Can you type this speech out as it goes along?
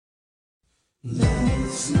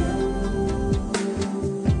As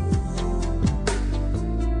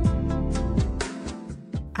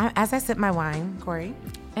I sip my wine, Corey.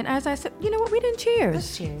 And as I said, you know what? We didn't cheers.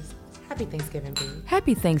 Let's cheers. Happy Thanksgiving, B.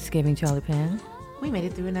 Happy Thanksgiving, Charlie Pan. We made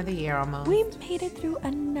it through another year almost. We made it through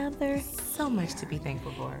another. So much to be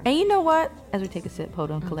thankful for. And you know what? As we take a sip,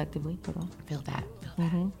 hold on, collectively, hold on. Feel that.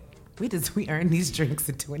 We earned these drinks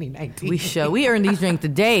in 2019. We earned these drinks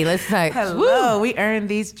today. Let's like, hello. Woo. We earned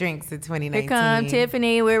these drinks in 2019. Here come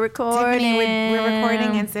Tiffany. We're recording. Tiffany, we're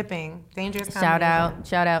recording and sipping. Dangerous combination.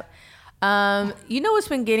 Shout out. You know what's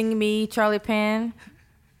been getting me, Charlie Pan?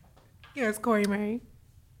 Yes, Corey Murray.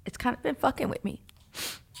 It's kind of been fucking with me.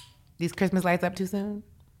 These Christmas lights up too soon?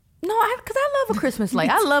 No, because I love a Christmas light.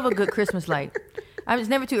 I love a good Christmas light. It's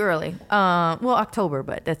never too early. Well, October,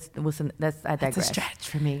 but I digress. That's a stretch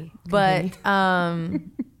for me. But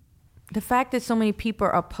the fact that so many people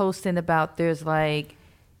are posting about there's like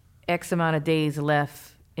X amount of days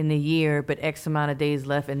left in the year, but X amount of days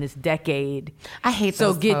left in this decade. I hate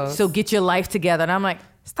those posts. So get your life together. And I'm like,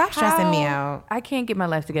 stop stressing me out. I can't get my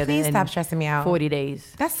life together. Please stop stressing me out. 40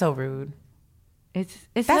 days. That's so rude. It's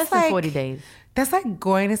less than 40 days. That's like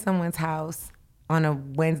going to someone's house on a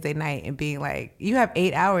Wednesday night and being like, you have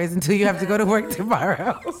 8 hours until you have to go to work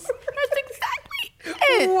tomorrow. That's exactly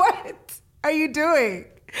it. What are you doing?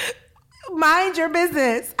 Mind your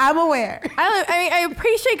business. I'm aware. I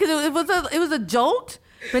appreciate because it was a jolt,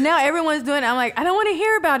 but now everyone's doing it. I'm like, I don't want to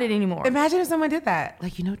hear about it anymore. Imagine if someone did that.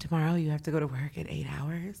 Like, tomorrow you have to go to work in 8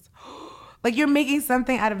 hours. Like you're making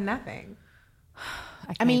something out of nothing.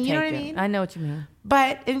 I mean, you know what I mean? I know what you mean.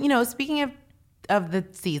 But, speaking of the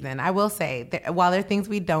season, I will say that while there are things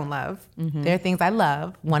we don't love, there are things I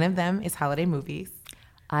love. One of them is holiday movies.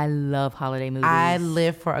 I love holiday movies. I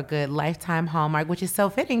live for a good Lifetime Hallmark, which is so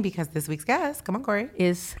fitting because this week's guest, come on, Corey,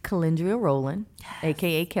 is Calendria Rowland,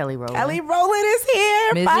 a.k.a. Kelly Rowland. Kelly Rowland is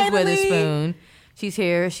here, Mrs. finally. Witherspoon. She's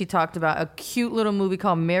here. She talked about a cute little movie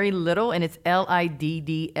called Merry Little, and it's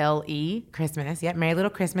Liddle. Christmas, yep, Merry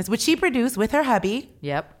Little Christmas, which she produced with her hubby.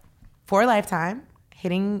 Yep. For Lifetime,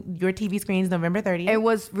 hitting your TV screens November 30th. It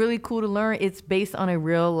was really cool to learn. It's based on a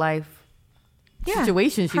real life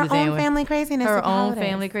situation she was in. Her own family craziness. Her own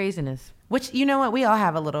family craziness. Which, you know what, we all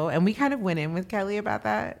have a little, and we kind of went in with Kelly about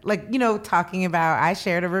that. Like, talking about, I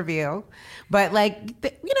shared a reveal. But like,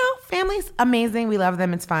 family's amazing. We love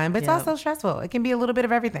them. It's fun. But it's also stressful. It can be a little bit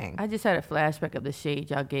of everything. I just had a flashback of the shade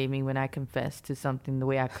y'all gave me when I confessed to something, the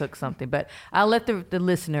way I cooked something. But I'll let the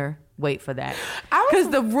listener wait for that.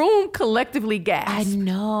 Because the room collectively gasped. I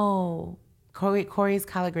know. Corey's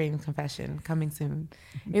collard green confession coming soon.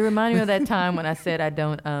 It reminded me of that time when I said I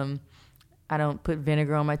don't put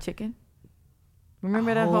vinegar on my chicken.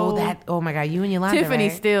 Remember that whole... oh my God, you and Yolanda, Tiffany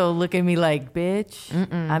right? still look at me like, bitch,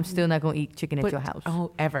 I'm still not going to eat chicken at your house.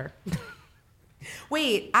 Oh, ever.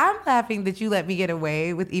 Wait, I'm laughing that you let me get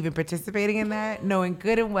away with even participating in that, knowing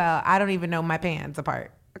good and well I don't even know my pans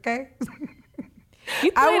apart, okay?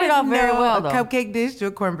 You played it off very well, though. A cupcake dish to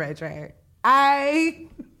a cornbread tray. I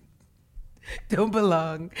don't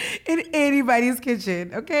belong in anybody's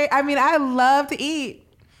kitchen, okay? I mean, I love to eat.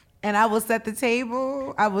 And I will set the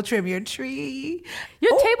table. I will trim your tree.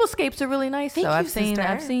 Your tablescapes are really nice, though. I've seen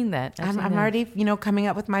that. I'm already, coming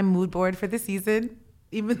up with my mood board for the season,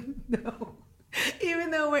 even though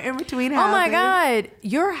we're in between houses. Oh my God,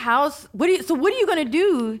 your house. What are you gonna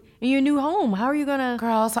do in your new home? How are you gonna?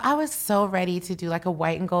 Girl, so I was so ready to do like a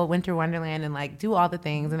white and gold winter wonderland and like do all the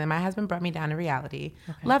things, and then my husband brought me down to reality.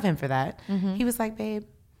 Okay. Love him for that. Mm-hmm. He was like, babe,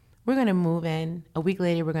 we're going to move in. A week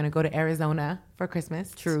later, we're going to go to Arizona for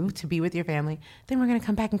Christmas. True. To be with your family. Then we're going to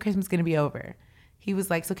come back and Christmas is going to be over. He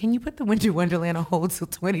was like, so can you put the Winter Wonderland on hold till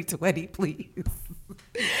 2020, please?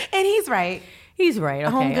 And he's right. He's right.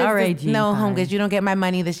 Okay. All right, G. No, Home Goods, you don't get my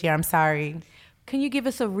money this year. I'm sorry. Can you give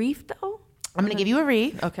us a wreath, though? I'm going to give you a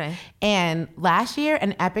wreath. Okay. And last year,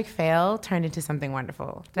 an epic fail turned into something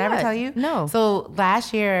wonderful. Did I ever tell you? No. So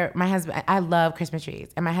last year, my husband, I love Christmas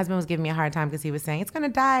trees. And my husband was giving me a hard time because he was saying, it's going to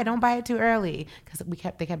die. Don't buy it too early. Because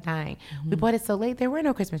they kept dying. Mm-hmm. We bought it so late, there were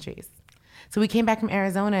no Christmas trees. So we came back from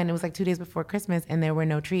Arizona and it was like 2 days before Christmas and there were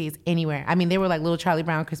no trees anywhere. I mean, there were like little Charlie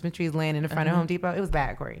Brown Christmas trees laying in the front of Home Depot. It was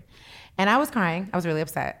bad, Corey. And I was crying. I was really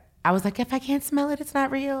upset. I was like, if I can't smell it, it's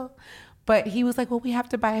not real. But he was like, well, we have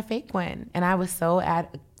to buy a fake one. And I was so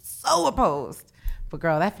opposed. But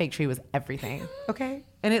girl, that fake tree was everything. Okay?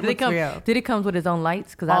 And it looks real. Did it come with its own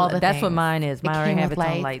lights? Because that's what mine is. Mine already have its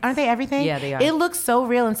own lights. Aren't they everything? Yeah, they are. It looks so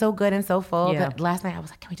real and so good and so full. Yeah. That last night I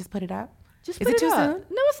was like, can we just put it up? Is it too soon?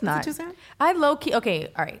 No, it's not. Is it too soon? I low-key...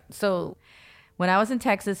 Okay, all right. So when I was in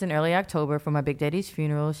Texas in early October for my Big Daddy's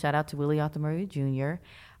funeral, shout out to Willie Arthur Murray Jr.,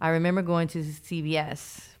 I remember going to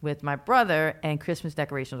CVS with my brother, and Christmas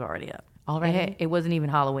decorations were already up. Already? It wasn't even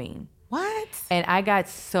Halloween. What? And I got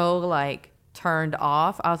so like turned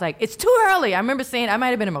off. I was like, it's too early. I remember saying, I might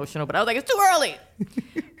have been emotional, but I was like, it's too early.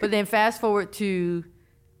 But then fast forward to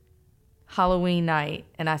Halloween night,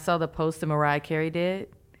 and I saw the post that Mariah Carey did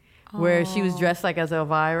where she was dressed like as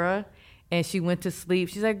Elvira. And she went to sleep.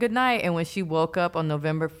 She's like, good night. And when she woke up on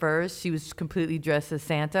November 1st, she was completely dressed as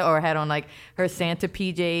Santa, or had on like her Santa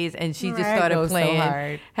PJs. And she just started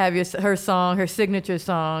playing her song, her signature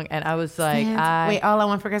song. And I was like, wait, All I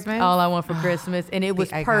Want for Christmas? All I Want for Christmas. And it was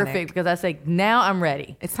perfect because I was like, now I'm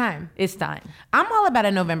ready. It's time. It's time. I'm all about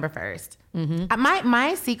a November 1st.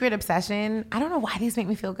 My secret obsession, I don't know why these make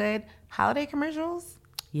me feel good, holiday commercials.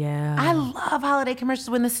 Yeah. I love holiday commercials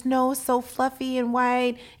when the snow is so fluffy and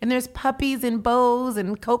white and there's puppies and bows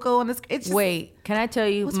and cocoa on the screen. Wait, can I tell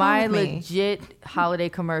you, my legit holiday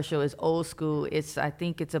commercial is old school. I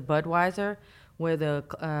think it's a Budweiser where the,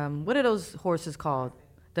 what are those horses called?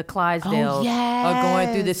 The Clydesdales are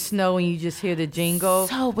going through the snow and you just hear the jingle.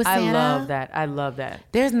 So with I Santa, love that. I love that.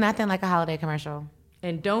 There's nothing like a holiday commercial.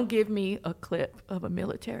 And don't give me a clip of a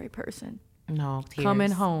military person. No, tears.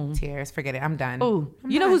 Coming home. Tears. Forget it. I'm done. Oh,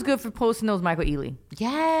 you know who's good for posting those? Michael Ealy.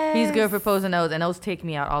 Yes. He's good for posting those, and those take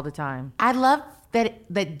me out all the time. I love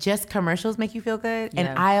that just commercials make you feel good,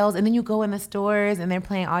 and aisles, and then you go in the stores and they're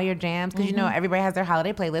playing all your jams because you know everybody has their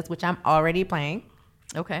holiday playlist, which I'm already playing.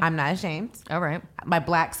 Okay. I'm not ashamed. All right. My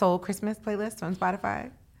Black Soul Christmas playlist on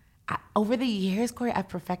Spotify. Over the years, Corey, I've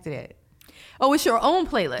perfected it. Oh, it's your own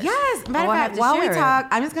playlist? Yes. Matter of fact, while we talk,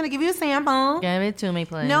 I'm just going to give you a sample. Give it to me,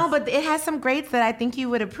 please. No, but it has some greats that I think you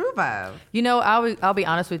would approve of. You know, I'll be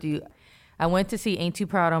honest with you. I went to see Ain't Too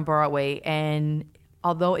Proud on Broadway, and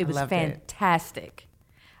although it was fantastic,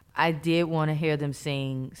 I did want to hear them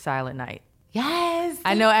sing Silent Night. Yes.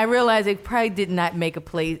 I know. I realized it probably did not make a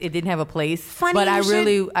place. It didn't have a place. Funny, but I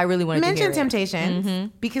really wanted to hear it. Mention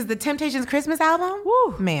Temptations because the Temptations Christmas album,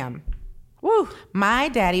 ma'am. Woo. My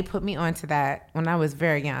daddy put me onto that when I was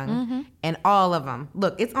very young, and all of them.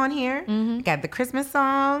 Look, it's on here. I got the Christmas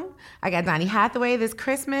song. I got Donny Hathaway this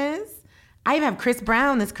Christmas. I even have Chris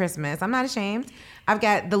Brown this Christmas. I'm not ashamed. I've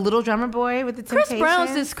got the Little Drummer Boy with the Temptations. Chris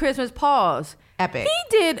Brown's this Christmas. Pause. Epic.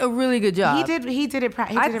 He did a really good job. He did it. He did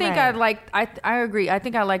I agree. I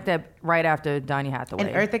think I liked that right after Donny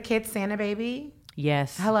Hathaway. And Eartha Kitt's Santa Baby.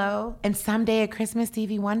 Yes. Hello. And Someday at Christmas,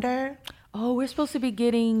 Stevie Wonder. Oh, we're supposed to be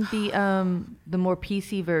getting the more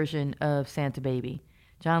PC version of Santa Baby,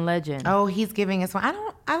 John Legend. Oh, he's giving us one.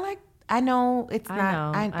 I know it's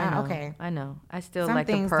not. I know. Okay. I know. I still like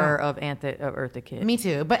the purr of Eartha Kitt. Me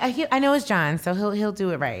too. But I know it's John, so he'll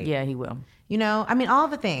do it right. Yeah, he will. You know, I mean, all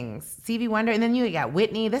the things. Stevie Wonder, and then you got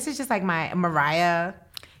Whitney. This is just like my Mariah.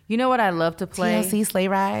 You know what I love to play? TLC Sleigh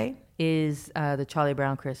Ride is the Charlie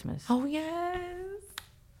Brown Christmas. Oh yes.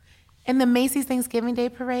 And the Macy's Thanksgiving Day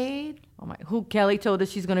Parade. Oh my! Who Kelly told us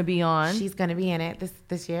she's going to be on? She's going to be in it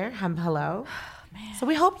this year. Hello. Man. So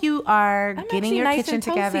we hope you are getting your kitchen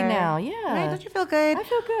together now. Yeah. Right? Don't you feel good? I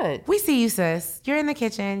feel good. We see you, sis. You're in the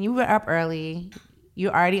kitchen. You were up early.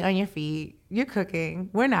 You're already on your feet. You're cooking.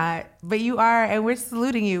 We're not, but you are, and we're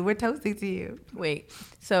saluting you. We're toasting to you. Wait,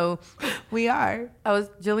 so we are.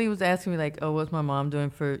 Julie was asking me like, oh, what's my mom doing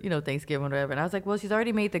for, Thanksgiving or whatever? And I was like, well, she's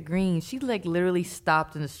already made the greens. She like literally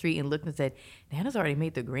stopped in the street and looked and said, Nana's already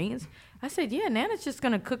made the greens? I said, yeah, Nana's just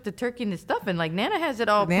going to cook the turkey and the stuff. And like, Nana has it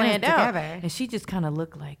all planned out. And she just kind of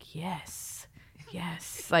looked like, yes.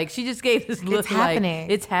 Like she just gave this look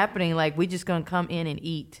it's happening. Like we just going to come in and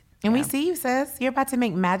eat. And we see you, sis. You're about to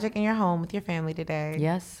make magic in your home with your family today.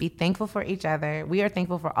 Yes. Be thankful for each other. We are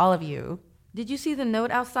thankful for all of you. Did you see the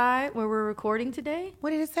note outside where we're recording today?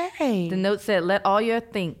 What did it say? The note said, let all your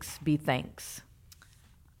thanks be thanks.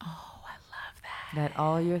 Oh, I love that. Let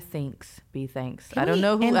all your thanks be thanks. I don't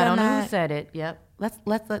know who said it. Yep. Let's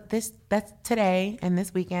let that's today and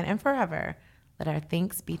this weekend and forever. Let our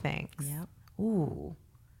thanks be thanks. Yep. Ooh.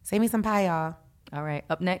 Save me some pie, y'all. All right.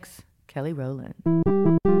 Up next, Kelly Rowland.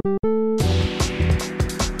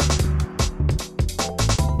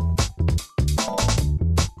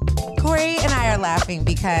 Corey and I are laughing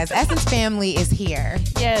because Essence Family is here.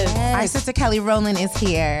 Yes. Our sister Kelly Rowland is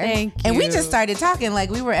here. Thank you. And we just started talking like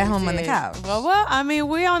we were at home on the couch. Well, I mean,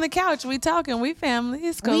 we're on the couch. We talking. We family.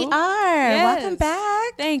 It's cool. We are. Yes. Welcome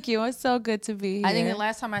back. Thank you. It's so good to be here. I think the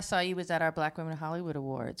last time I saw you was at our Black Women in Hollywood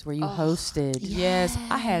Awards where you hosted. Yes.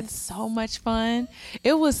 I had so much fun.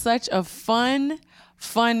 It was such a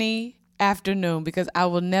funny afternoon because I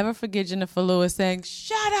will never forget Jennifer Lewis saying,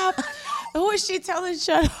 shut up. Who is she telling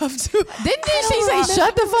shut up to? Didn't she say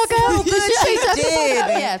shut the fuck up? She did.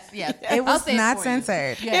 Yes. It was say it not for you.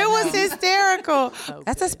 censored. It was hysterical.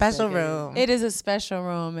 That's a special room. It is a special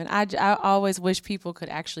room, and I always wish people could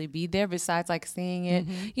actually be there. Besides, like seeing it,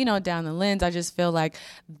 down the lens, I just feel like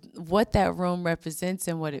what that room represents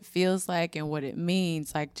and what it feels like and what it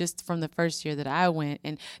means. Like just from the first year that I went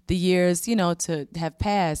and the years, to have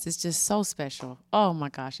passed, it's just so special. Oh my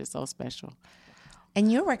gosh, it's so special. And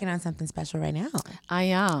you're working on something special right now. I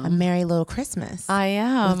am. A Merry Little Christmas. I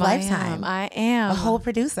am. With Lifetime. I am. A whole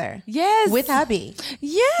producer. Yes. With hubby.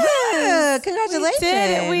 Yes. Yeah,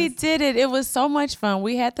 congratulations. We did it. It was so much fun.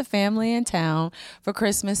 We had the family in town for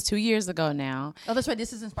Christmas 2 years ago now. Oh, that's right.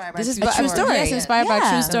 This is inspired by This is a true story. Yes, inspired by a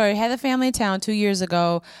Yeah. true story. Had the family in town 2 years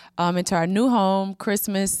ago into our new home,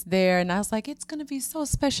 Christmas there. And I was like, it's going to be so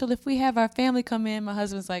special if we have our family come in. My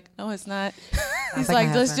husband's like, no, it's not. He's like like,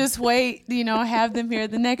 my let's husband. just wait, have them here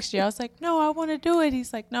the next year. I was like, no, I want to do it.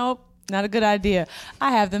 He's like, nope, not a good idea.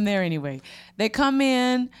 I have them there anyway. They come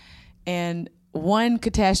in and one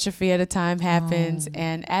catastrophe at a time happens.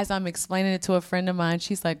 And as I'm explaining it to a friend of mine,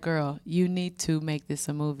 she's like, girl, you need to make this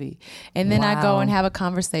a movie. And then I go Wow. and have a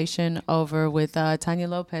conversation over with Tanya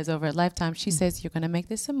Lopez over at Lifetime. She says, you're going to make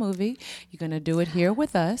this a movie. You're going to do it here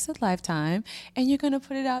with us at Lifetime. And you're going to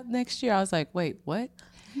put it out next year. I was like, wait, what?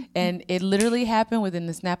 And it literally happened within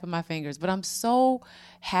the snap of my fingers. But I'm so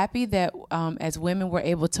happy that as women, we're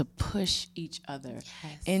able to push each other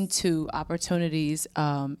into opportunities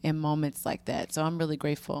in moments like that. So I'm really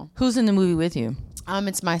grateful. Who's in the movie with you?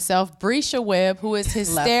 It's myself, Brescia Webb, who is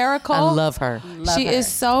hysterical. I love her. She is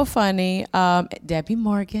so funny. Debbie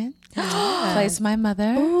Morgan plays my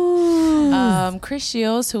mother. Chris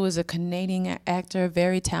Shields, who is a Canadian actor,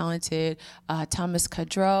 very talented. Thomas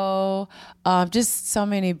Cadreau. Just so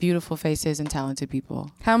many beautiful faces and talented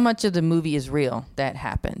people. How much of the movie is real that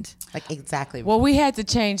happened? Like exactly. Well, we had to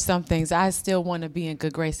change some things. I still want to be in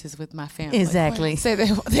good graces with my family. Exactly. So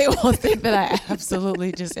they won't think that I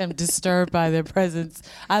absolutely just am disturbed by their presence.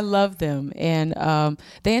 I love them, and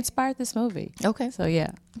they inspired this movie. Okay. So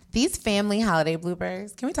yeah. These family holiday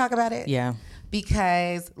bloopers, can we talk about it? Yeah.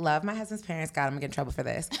 Because love my husband's parents. God, I'm gonna get in trouble for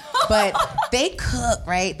this. But they cook,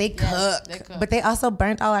 right? They cook. But they also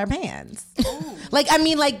burnt all our pans.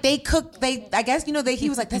 They cook. I guess he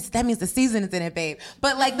was like, that means the season is in it, babe.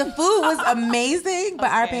 But like the food was amazing, but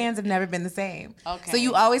our pans have never been the same. Okay. So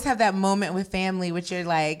you always have that moment with family, which you're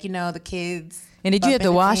like, the kids. And did you have to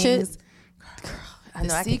bumping wash the it? things. I know,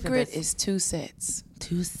 The I can feel secret this. is 2 sets.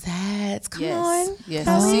 2 sets. Come Yes. on. Yes.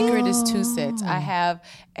 The secret is 2 sets. I have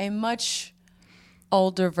a much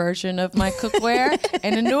older version of my cookware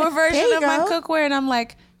and a newer version There you of my go. cookware, and I'm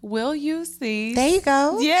like, will you see? There you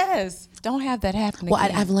go. Yes. Don't have that happen Well,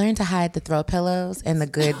 again. I've learned to hide the throw pillows and the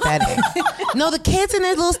good bedding. No, the kids and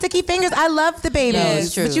their little sticky fingers. I love the babies,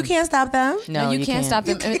 it's true. but you can't stop them. No, you can't stop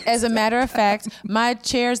them. As a matter of fact, my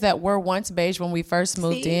chairs that were once beige when we first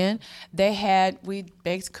moved in, we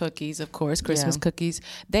baked cookies, of course, Christmas cookies.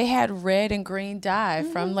 They had red and green dye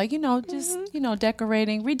from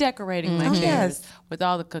redecorating my chairs Yes. with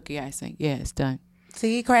all the cookie icing. Yeah, it's done.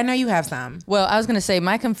 See, Corey, I know you have some. Well, I was going to say,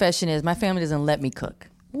 my confession is my family doesn't let me cook.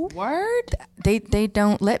 Word? They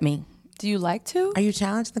don't let me. Do you like to? Are you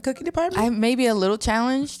challenged in the cooking department? I may be a little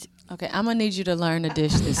challenged. Okay, I'm gonna need you to learn a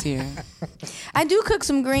dish this year. I do cook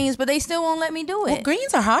some greens, but they still won't let me do it. Well,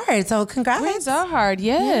 greens are hard, so congrats. Greens are hard,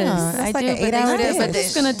 yes. That's I like do, an but 8-hour they- dish. but I'm they-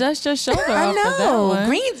 just gonna dust your shoulder I off of that know. one.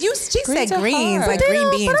 Greens, she Greens said are greens, hard. like But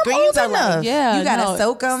green they beans. don't- but I'm Greens old are like, enough. Yeah, you gotta no,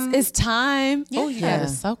 soak them. It's time. Oh, you Yeah. gotta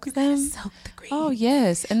soak them. Soak the greens. Oh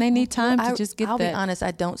yes, and they need time to just get I'll that. be honest,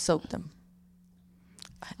 I don't soak them.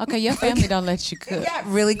 Okay, your family don't let you cook. It got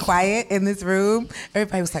really quiet in this room.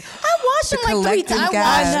 Everybody was like, I wash them The like 3 collective times.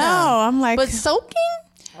 guy. I know. I'm like, But soaking?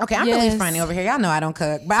 okay, I'm really Yes. funny over here. Y'all know I don't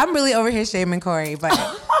cook, but I'm really over here shaming Corey. But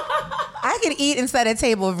I can eat and set a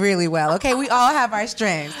table really well. Okay, we all have our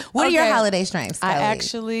strengths. What are your Okay. holiday strengths, I Kelly?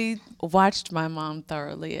 actually watched my mom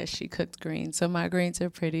thoroughly as she cooked greens, so my greens are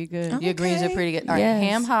pretty good. Your greens are Okay. pretty good. All right, Yes.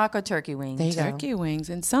 ham hock or turkey wings? There you go. Turkey wings,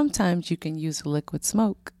 and sometimes you can use liquid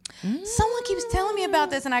smoke. Someone keeps telling me about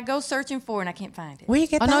this, and I go searching for it, and I can't find it. Where you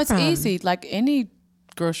get Oh that no, it's from? easy. Like any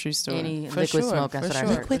grocery store. Any for liquid sure, smoke, that's for what I sure,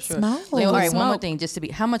 heard. for Liquid sure. smoke. Wait, all right, one more smoke. thing, just to be.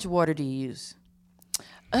 How much water do you use?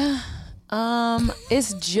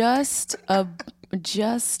 It's just a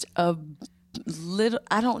little.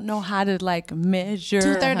 I don't know how to like measure.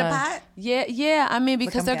 2/3 a pot? Yeah. I mean,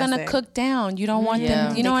 because I'm they're gonna guessing. cook down. You don't want Yeah.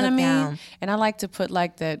 them. You know They what I cook mean? down. And I like to put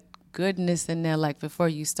like that goodness in there. Like before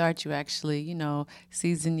you start, you actually,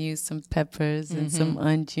 season you some peppers and some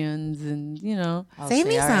onions and, Save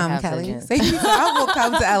me some, Kelly. Save me some. I will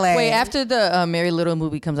come to LA. Wait, after the Mary Little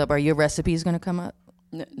movie comes up, are your recipes going to come up?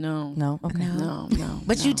 No. Okay. No.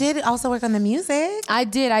 But you did also work on the music. I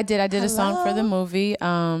did a song for the movie.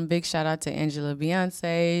 Big shout out to Angela,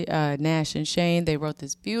 Beyonce, Nash and Shane. They wrote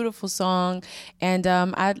this beautiful song, and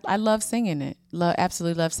I love singing it.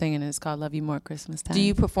 Absolutely love singing it. It's called "Love You More Christmas Time." Do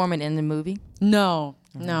you perform it in the movie? No.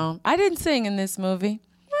 I didn't sing in this movie.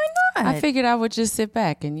 Why not? I figured I would just sit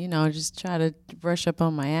back and just try to brush up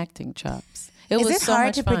on my acting chops. Is was it so hard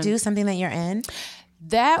much to fun. produce something that you're in?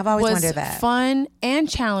 That I've always was wondered that. fun and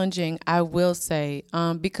challenging, I will say,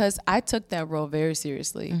 because I took that role very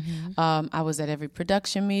seriously. I was at every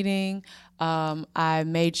production meeting. I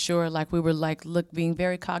made sure we were being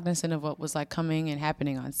very cognizant of what was coming and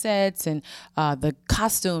happening on sets and the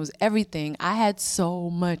costumes, everything. I had so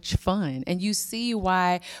much fun, and you see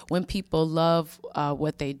why when people love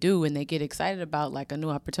what they do and they get excited about a new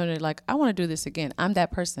opportunity, I want to do this again. I'm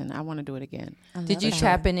that person. I want to do it again. Did you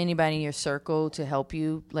tap in anybody in your circle to help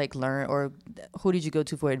you learn, or who did you go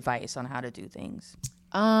to for advice on how to do things?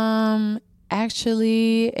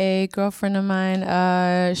 Actually, a girlfriend of mine,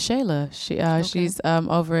 Shayla. She's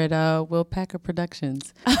over at Will Packer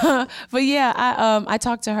Productions. But yeah, I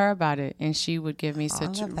talked to her about it, and she would give me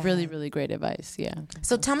such really, really great advice. Yeah.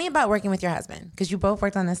 So tell me about working with your husband, because you both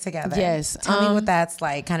worked on this together. Yes. Tell me what that's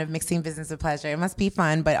like, kind of mixing business with pleasure. It must be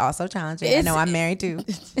fun, but also challenging. I know I'm married too.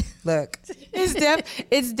 Look.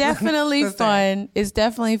 It's definitely fun. It's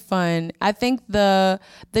definitely fun. I think the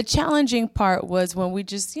challenging part was when we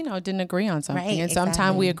just, didn't agree on something. Right, and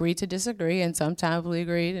sometimes we agreed to disagree, and sometimes we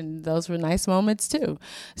agreed, and those were nice moments too.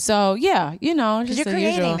 So yeah, just you're the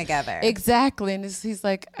creating usual. together. Exactly. And he's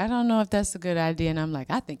like, I don't know if that's a good idea. And I'm like,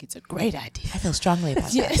 I think it's a great idea. I feel strongly about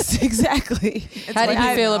that. Yes, exactly. How did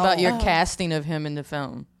you feel about your casting of him in the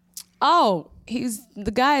film? Oh,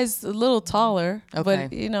 the guy is a little taller, Okay.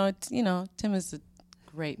 but Tim is a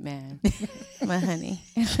great man, my honey.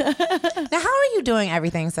 Now, how are you doing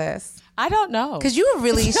everything, sis? I don't know. Because you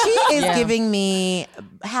were she is Yeah. giving me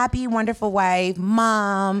happy, wonderful wife,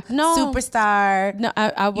 mom, superstar. No,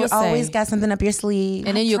 I will You say. always got something up your sleeve.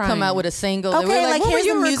 And then you'll come trying. out with a single. Okay, We're like what here's were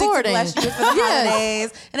you the music recording? to bless you for the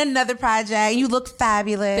holidays, and another project. And you look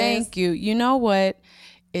fabulous. Thank you. You know what?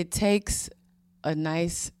 It takes a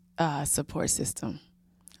nice support system.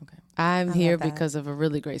 Okay. I'm here that. because of a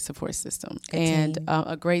really great support system Good and team.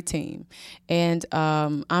 A great team. And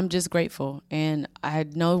I'm just grateful. And I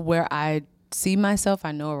know where I see myself.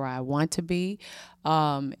 I know where I want to be.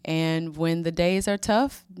 And when the days are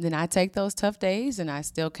tough, then I take those tough days and I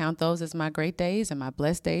still count those as my great days and my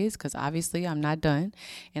blessed days, because obviously I'm not done.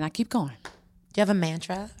 And I keep going. Do you have a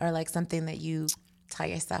mantra or something that you tell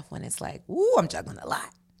yourself when it's ooh, I'm juggling a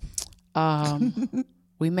lot?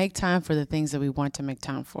 We make time for the things that we want to make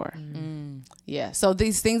time for. Yeah. So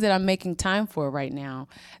these things that I'm making time for right now,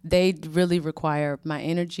 they really require my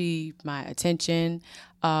energy, my attention.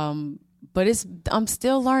 But I'm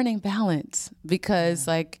still learning balance, because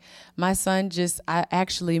my son I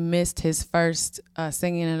actually missed his first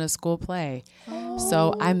singing in a school play.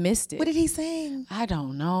 So I missed it. What did he sing? I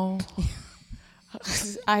don't know.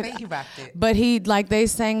 I think he rocked it. But they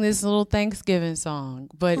sang this little Thanksgiving song,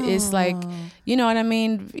 but it's you know what I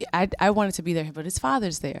mean? I wanted to be there, but his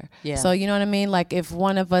father's there. Yeah. So you know what I mean? If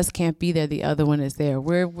one of us can't be there, the other one is there.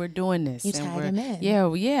 We're doing this. You and tag we're, him in.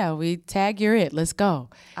 Yeah, we tag you're it. Let's go.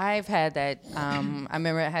 I've had that. I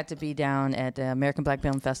remember I had to be down at the American Black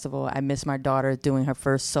Film Festival. I missed my daughter doing her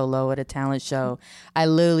first solo at a talent show. I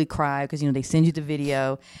literally cried because, they send you the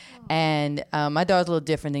video. And my daughter's a little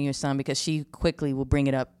different than your son, because she quickly will bring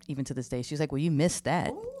it up even to this day. She's like, well, you missed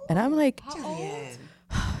that. And I'm like,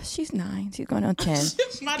 she's 9. She's going on 10.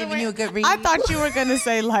 She's giving you a good read. I thought you were gonna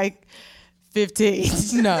say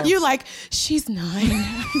 15. No. You she's 9.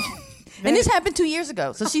 And this happened 2 years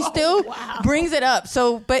ago. So she still brings it up.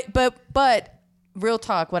 So, but real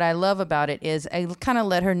talk, what I love about it is I kind of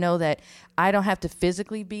let her know that I don't have to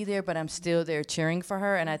physically be there, but I'm still there cheering for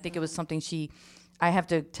her. And I think it was something I have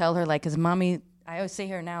to tell her, because mommy, I always say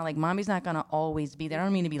her now, mommy's not going to always be there. I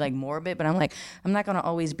don't mean to be morbid, but I'm I'm not going to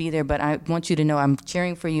always be there, but I want you to know I'm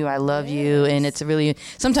cheering for you. I love you. And it's really,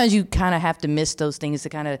 sometimes you kind of have to miss those things to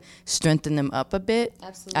kind of strengthen them up a bit.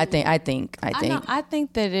 Absolutely. I think. I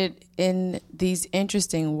think that in these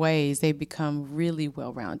interesting ways, they become really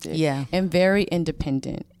well-rounded. Yeah. And very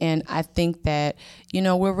independent. And I think that,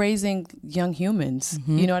 we're raising young humans.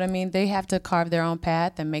 Mm-hmm. You know what I mean? They have to carve their own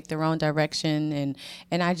path and make their own direction.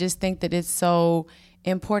 And I just think that it's so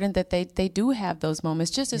important that they do have those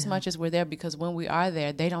moments just as much as we're there, because when we are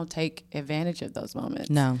there, they don't take advantage of those moments.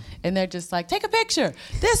 No. And they're just like, take a picture.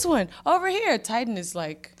 This one over here. Titan is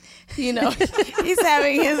like, you know, he's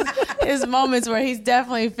having his moments where he's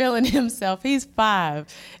definitely feeling himself. He's 5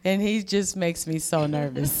 and he just makes me so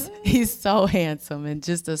nervous. He's so handsome and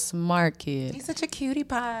just a smart kid. He's such a cutie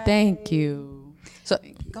pie. Thank you. So,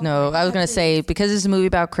 I was going to say, because it's a movie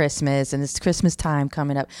about Christmas and it's Christmas time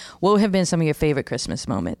coming up, what have been some of your favorite Christmas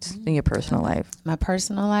moments in your personal life? My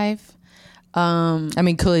personal life? I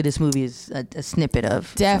mean, clearly this movie is a snippet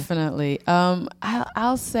of. Definitely.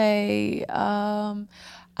 I'll say I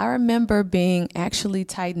remember being actually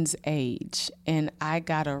Titan's age, and I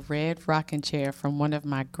got a red rocking chair from one of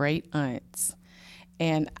my great aunts.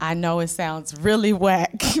 And I know it sounds really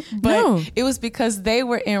whack, but it was because they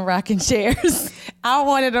were in rocking chairs. I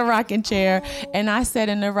wanted a rocking chair, and I sat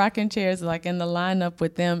in the rocking chairs, like in the lineup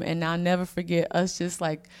with them. And I'll never forget us just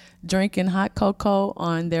like drinking hot cocoa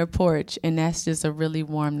on their porch. And that's just a really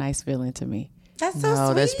warm, nice feeling to me. That's so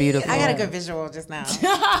sweet. That's beautiful. I got a good visual just now.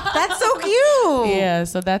 That's so cute. Yeah,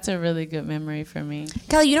 so that's a really good memory for me.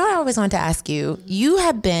 Kelly, you know what I always wanted to ask you? You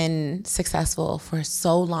have been successful for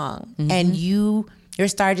so long, and your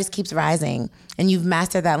star just keeps rising, and you've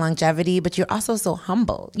mastered that longevity, but you're also so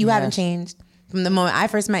humble. You haven't changed from the moment I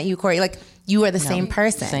first met you, Corey. Like, you are the same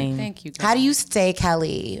person. Same. Thank you, guys. How do you stay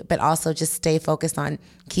Kelly, but also just stay focused on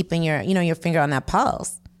keeping your finger on that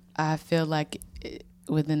pulse? I feel like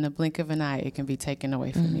within the blink of an eye, it can be taken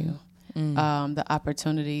away from you. The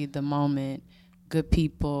opportunity, the moment, good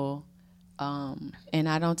people, and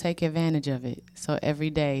I don't take advantage of it. So every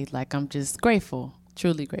day, like, I'm just grateful,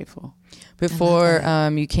 truly grateful. Before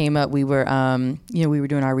you came up, we were we were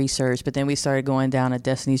doing our research, but then we started going down a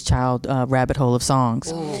Destiny's Child rabbit hole of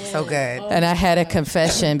songs. Ooh, so good. And I had a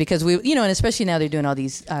confession because we, and especially now they're doing all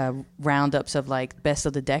these roundups of like best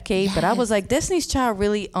of the decade. Yes. But I was like, Destiny's Child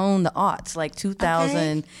really owned the aughts, like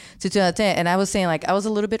 2000 to 2010. And I was saying, like, I was a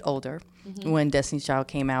little bit older when Destiny's Child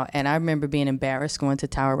came out, and I remember being embarrassed going to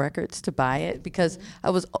Tower Records to buy it because I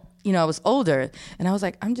was older, and I was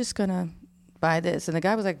like, I'm just gonna buy this. And the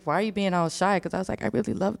guy was like, why are you being all shy? Because I was like, I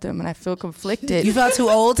really loved them and I feel conflicted. You felt too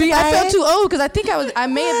old to buy I felt it? too old because I think I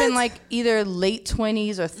may have been like either late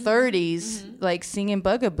 20s or 30s, like singing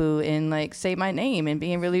Bugaboo and like Say My Name and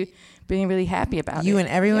being really happy about you it. and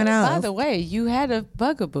everyone else. By the way, you had a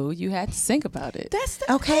Bugaboo. You had to sing about it. That's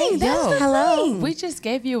the okay. thing. That's the Hello. thing. We just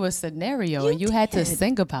gave you a scenario and you had to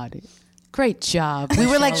sing about it. Great job. We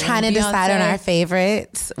were like Michelle trying to and decide on Beyonce. our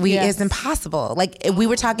favorites. It's impossible. Like, we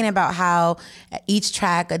were talking about how each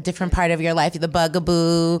track, a different part of your life, the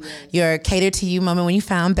Bugaboo, your Cater to You moment when you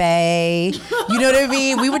found Bae. You know what I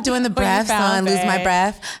mean? We were doing the breath song, Lose My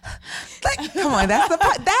Breath. Like, come on, that's the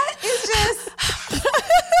part. That is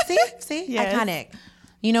just, see? Yes. Iconic.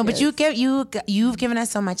 But you've given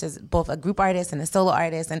us so much as both a group artist and a solo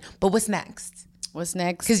artist. But what's next? What's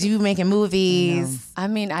next? Because you making movies. I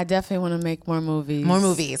mean, I definitely want to make more movies. More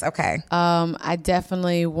movies, okay. I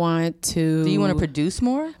definitely want to. Do you want to produce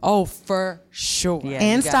more? Oh, for sure. Yeah.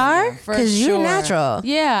 And star? For Because you're sure. natural.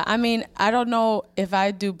 Yeah, I mean, I don't know if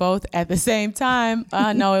I do both at the same time.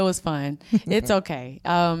 No, it was fun. It's okay.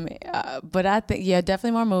 But I think,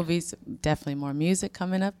 definitely more movies. Definitely more music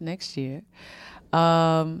coming up next year.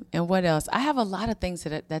 And what else? I have a lot of things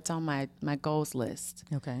that's on my goals list.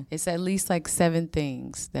 Okay. It's at least like 7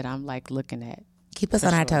 things that I'm like looking at. Keep us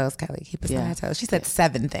on our toes, Kelly. Keep us on our toes. She said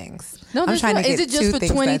 7 things. No, I'm trying to is get it just 2 for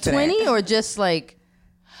things done today. 2020 or just like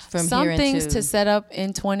from Some here things into to set up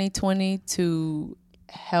in 2020 to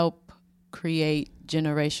help create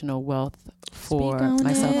generational wealth for on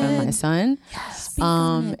myself and my it. son. Speak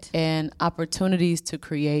on it. And opportunities to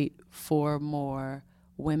create for more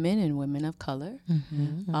women and women of color.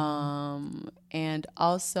 And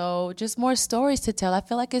also just more stories to tell. I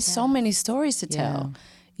feel like there's so many stories to tell,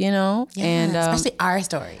 Yeah, and especially our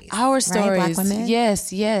stories. our right? stories. Black women. Yes.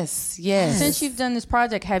 Since you've done this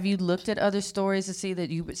project, have you looked at other stories to see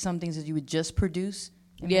that some things that you would just produce?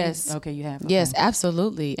 Yes. Okay, you have. Yes,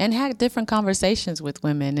 absolutely. And had different conversations with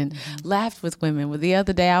women and laughed with women. Well, the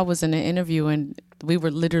other day I was in an interview and we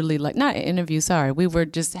were literally like, not an interview, sorry. We were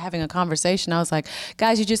just having a conversation. I was like,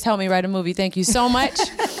 guys, you just helped me write a movie. Thank you so much.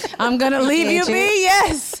 I'm going to leave you be.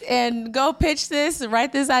 Yes. And go pitch this,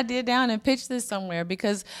 write this idea down and pitch this somewhere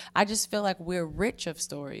because I just feel like we're rich of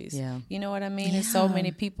stories. Yeah. You know what I mean? There's so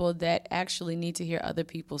many people that actually need to hear other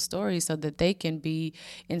people's stories so that they can be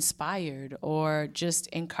inspired or just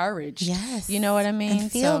encouraged. Yes. You know what I mean?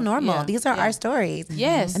 And feel normal. yeah, These are our stories.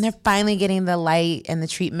 Yes. And they're finally getting the light and the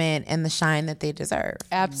treatment and the shine that they deserve.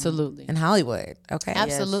 Absolutely. In Hollywood. Okay.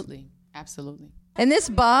 Absolutely. Absolutely. And this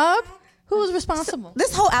Bob, Who was responsible?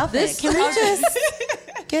 This whole outfit. Can we just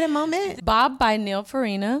get a moment? Bob by Neil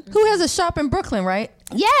Farina. Who has a shop in Brooklyn, right?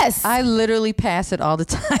 Yes. I literally pass it all the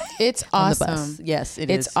time. It's on the awesome. bus. Yes, it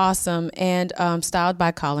is. It's awesome. And styled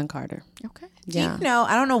by Colin Carter. Okay. Yeah. You know,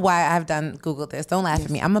 I don't know why I've Googled this. Don't laugh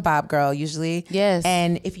at me. I'm a Bob girl usually. Yes.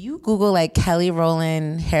 And if you Google like Kelly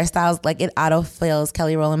Rowland hairstyles, like it autofills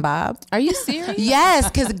Kelly Rowland Bob. Are you serious? Yes,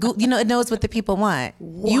 because it knows what the people want.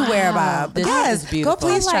 You wear a bob. This Yes, is beautiful. go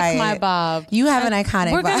please I try like my it. bob. You have an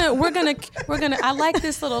iconic bob. We're gonna I like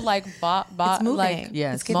this little like bob It's moving. like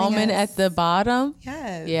Yes. It's giving moment us- at the bottom.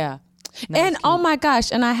 Yes. Yeah. And oh my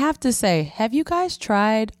gosh, and I have to say, have you guys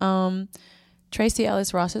tried Tracy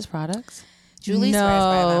Ellis Ross's products? Julie swears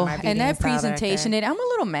by them. Our and beauty that style presentation, director. I'm a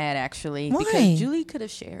little mad actually Why? because Julie could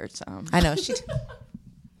have shared some. I know she.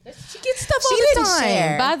 She gets stuff She all the didn't time.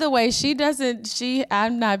 share. By the way,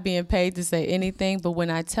 I'm not being paid to say anything, but when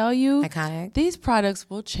I tell you, Iconic. these products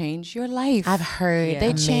will change your life. I've heard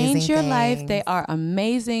They change amazing your life. things. They are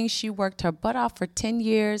amazing. She worked her butt off for 10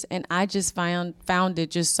 years, and I just found it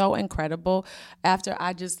just so incredible. After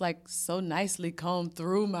I just like so nicely combed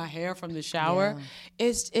through my hair from the shower,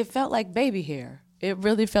 it felt like baby hair. It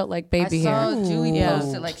really felt like baby I hair. saw Julie Yeah.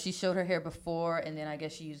 posted like she showed her hair before, and then I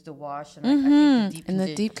guess she used the wash and I think And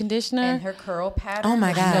the deep conditioner. and her curl pattern. Oh my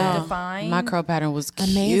was God. so defined. My curl pattern was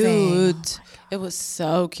Amazing. cute. It was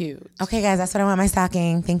so cute. Okay, guys, that's what I want in my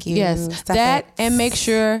stocking. Thank you. Yes, Stuff that it. and make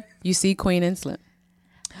sure you see Queen and Slim.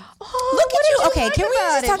 Oh, Look at you. Okay, like can we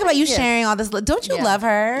about just it? talk about you Yeah. sharing all this? Don't you Yeah. love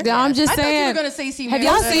her? I'm just I thought you saying. were gonna say see Have Mary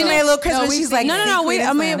y'all Lou. seen Mary Lou Christmas? we've She's seen like, No, it. we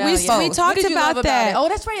What talked did you love about that. it? Oh,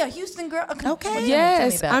 that's right, a Houston girl. Okay. Okay. Tell me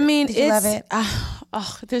Yes, about I it. mean, Did you love it?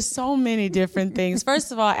 There's so many different things.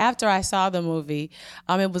 First of all, after I saw the movie,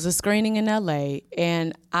 it was a screening in LA,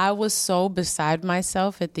 and I was so beside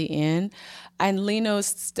myself at the end. And Lena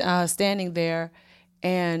was standing there,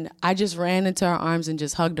 and I just ran into her arms and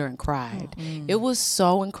just hugged her and cried. It was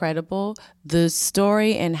so incredible. The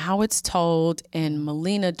story and how it's told, and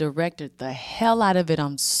Melina directed the hell out of it.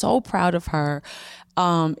 I'm so proud of her.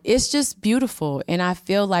 It's just beautiful. And I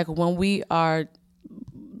feel like when we are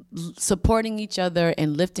supporting each other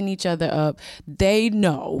and lifting each other up, they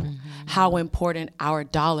know how important our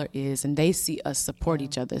dollar is, and they see us support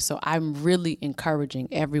each other. So I'm really encouraging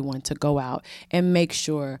everyone to go out and make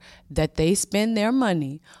sure that they spend their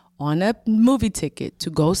money on a movie ticket to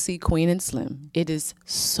go see Queen and Slim. It is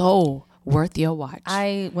so worth your watch.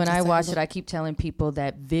 When I watch it, I keep telling people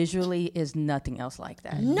that visually is nothing else like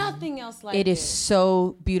that. Nothing else like It is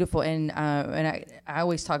so beautiful, and I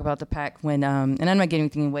always talk about the pack when and I'm not getting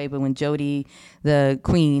anything away, but when Jodie, the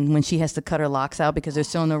queen, when she has to cut her locks out because they're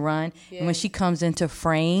still on the run, and when she comes into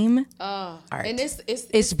frame, Art. And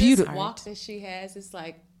it's beautiful. This walk that she has. It's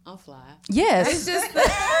like, I'm fly. yes, It's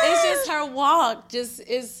just her walk. Just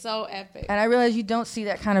is so epic. and I realize you don't see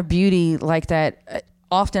that kind of beauty like that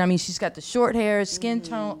often. I mean, she's got the short hair, skin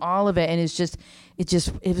tone, all of it, and it was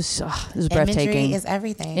breathtaking. Imagery is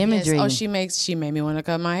everything. Imagery. Yes. Oh, she made me want to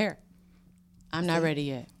cut my hair. I'm not ready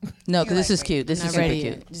yet. No, because this is cute. This Not is super ready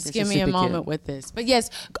cute. yet. Just This give is me a super moment cute. with this. But yes,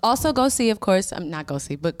 also go see, of course,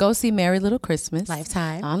 but go see Merry Little Christmas.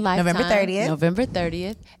 Lifetime. On Lifetime. November 30th. November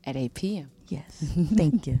 30th at 8 p.m. Yes,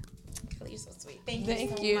 thank you. You're so sweet. Thank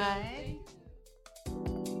Thank you. you.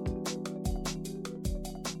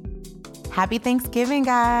 Happy Thanksgiving,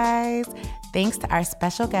 guys. Thanks to our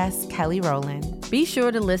special guest, Kelly Rowland. Be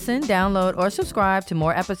sure to listen, download, or subscribe to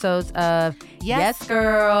more episodes of Yes,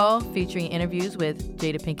 Girl, featuring interviews with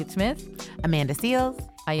Jada Pinkett Smith, Amanda Seals,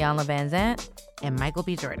 Ayanna Van Zant, and Michael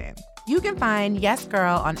B. Jordan. You can find Yes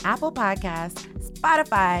Girl on Apple Podcasts,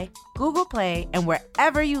 Spotify, Google Play, and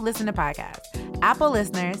wherever you listen to podcasts. Apple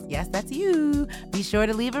listeners, yes, that's you. Be sure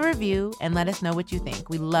to leave a review and let us know what you think.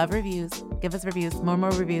 We love reviews. Give us reviews, more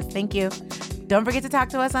reviews. Thank you. Don't forget to talk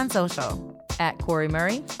to us on social. at Corey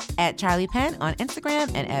Murray. At Charlie Penn on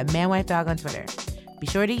Instagram and at ManWifeDog on Twitter. Be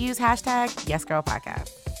sure to use hashtag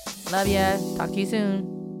YesGirlPodcast. Love ya. Talk to you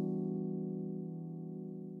soon.